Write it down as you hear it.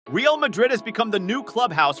Real Madrid has become the new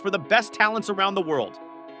clubhouse for the best talents around the world.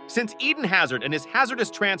 Since Eden Hazard and his hazardous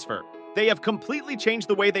transfer, they have completely changed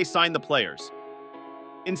the way they sign the players.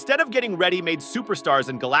 Instead of getting ready-made superstars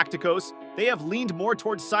and Galacticos, they have leaned more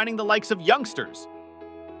towards signing the likes of youngsters,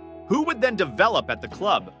 who would then develop at the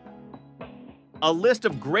club. A list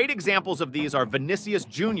of great examples of these are Vinicius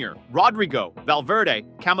Junior, Rodrygo, Valverde,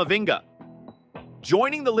 Camavinga.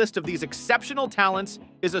 Joining the list of these exceptional talents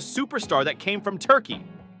is a superstar that came from Turkey,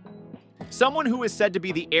 someone who is said to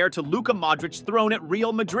be the heir to Luka Modric's throne at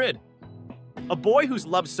Real Madrid. A boy who's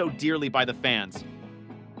loved so dearly by the fans,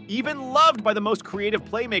 even loved by the most creative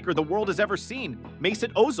playmaker the world has ever seen,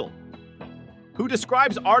 Mesut Ozil, who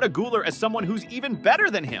describes Arda Güler as someone who's even better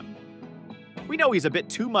than him. We know he's a bit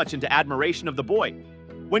too much into admiration of the boy.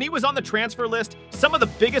 When he was on the transfer list, some of the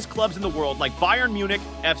biggest clubs in the world like Bayern Munich,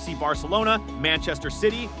 FC Barcelona, Manchester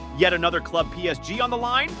City, yet another club PSG on the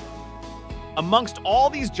line. Amongst all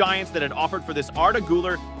these giants that had offered for this Arda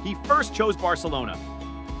Güler, he first chose Barcelona.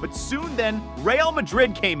 But soon then, Real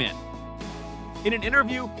Madrid came in. In an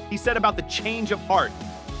interview, he said about the change of heart.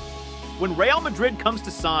 When Real Madrid comes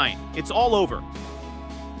to sign, it's all over.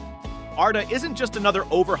 Arda isn't just another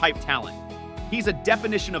overhyped talent. He's a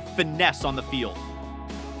definition of finesse on the field.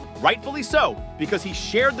 Rightfully so, because he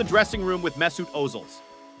shared the dressing room with Mesut Ozil's.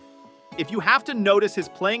 If you have to notice his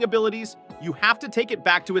playing abilities, you have to take it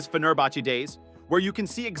back to his Fenerbahçe days, where you can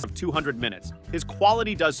see of 200 minutes. His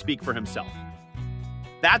quality does speak for himself.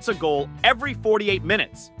 That's a goal every 48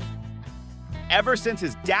 minutes. Ever since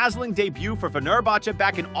his dazzling debut for Fenerbahçe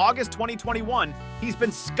back in August 2021, he's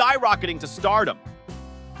been skyrocketing to stardom.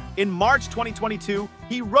 In March 2022,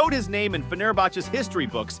 he wrote his name in Fenerbahçe's history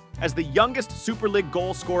books as the youngest Super League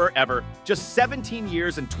goal scorer ever, just 17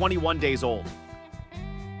 years and 21 days old.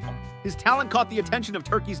 His talent caught the attention of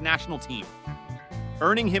Turkey's national team,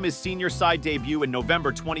 earning him his senior side debut in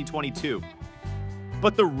November 2022.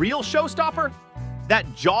 But the real showstopper?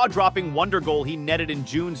 That jaw-dropping wonder goal he netted in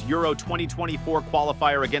June's Euro 2024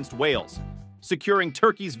 qualifier against Wales, securing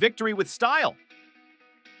Turkey's victory with style.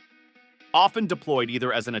 Often deployed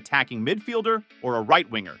either as an attacking midfielder or a right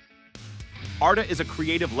winger, Arda is a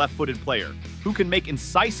creative left-footed player who can make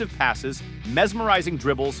incisive passes, mesmerizing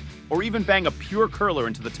dribbles, or even bang a pure curler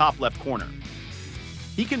into the top left corner.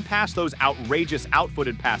 He can pass those outrageous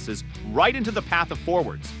out-footed passes right into the path of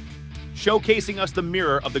forwards, showcasing us the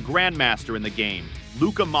mirror of the grandmaster in the game,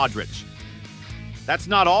 Luka Modric. That's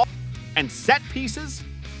not all. And set pieces?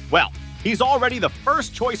 Well, he's already the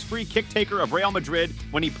first-choice free kick taker of Real Madrid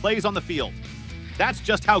when he plays on the field. That's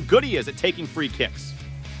just how good he is at taking free kicks.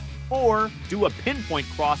 Or do a pinpoint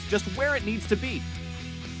cross just where it needs to be.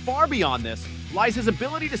 Far beyond this lies his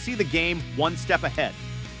ability to see the game one step ahead.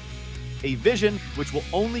 A vision which will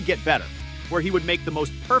only get better, where he would make the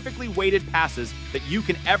most perfectly weighted passes that you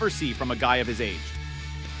can ever see from a guy of his age.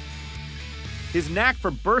 His knack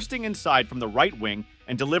for bursting inside from the right wing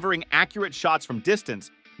and delivering accurate shots from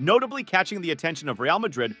distance, notably catching the attention of Real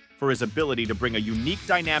Madrid for his ability to bring a unique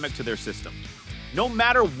dynamic to their system. No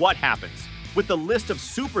matter what happens, with the list of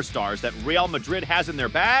superstars that Real Madrid has in their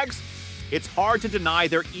bags, it's hard to deny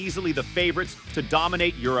they're easily the favorites to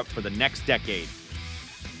dominate Europe for the next decade.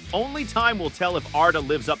 Only time will tell if Arda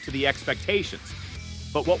lives up to the expectations,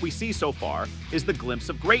 but what we see so far is the glimpse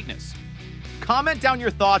of greatness. Comment down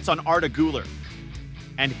your thoughts on Arda Güler.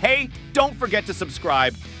 And hey, don't forget to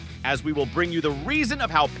subscribe, as we will bring you the reason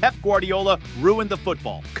of how Pep Guardiola ruined the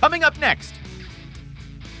football. Coming up next!